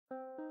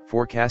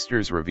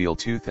Forecasters reveal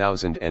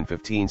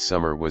 2015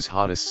 summer was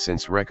hottest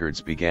since records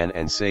began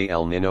and say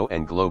El Nino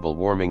and global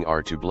warming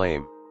are to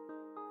blame.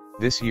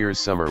 This year's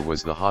summer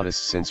was the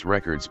hottest since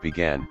records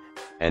began,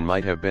 and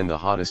might have been the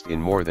hottest in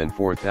more than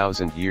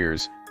 4,000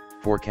 years,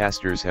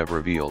 forecasters have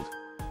revealed.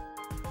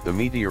 The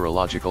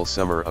meteorological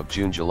summer of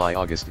June, July,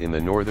 August in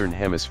the Northern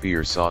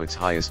Hemisphere saw its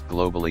highest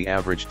globally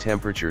average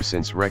temperature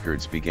since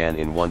records began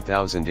in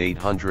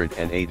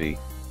 1880,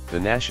 the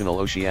National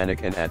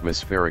Oceanic and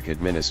Atmospheric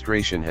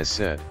Administration has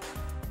said.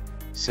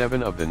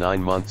 7 of the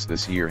 9 months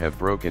this year have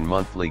broken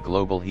monthly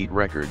global heat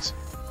records,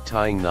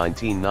 tying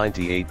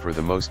 1998 for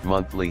the most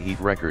monthly heat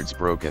records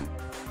broken.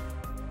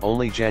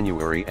 Only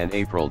January and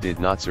April did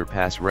not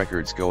surpass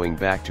records going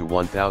back to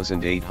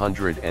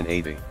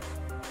 1880.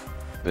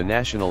 The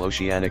National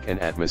Oceanic and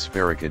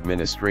Atmospheric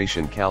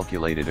Administration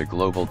calculated a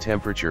global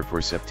temperature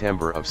for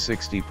September of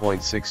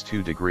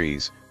 60.62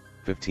 degrees,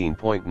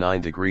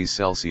 15.9 degrees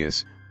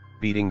Celsius,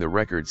 beating the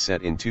record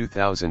set in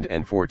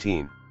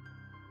 2014.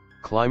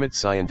 Climate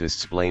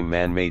scientists blame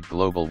man-made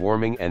global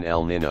warming and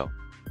El Nino.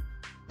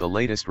 The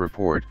latest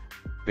report,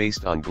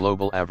 based on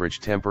global average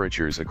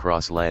temperatures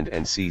across land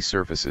and sea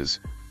surfaces,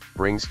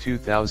 brings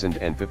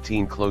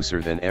 2015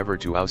 closer than ever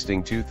to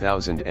ousting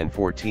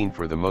 2014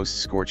 for the most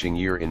scorching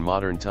year in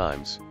modern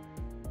times.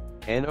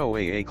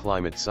 NOAA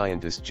climate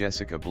scientist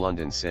Jessica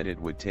Blunden said it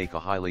would take a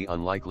highly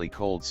unlikely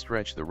cold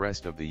stretch the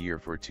rest of the year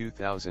for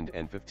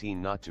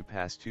 2015 not to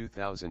pass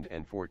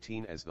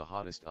 2014 as the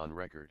hottest on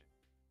record.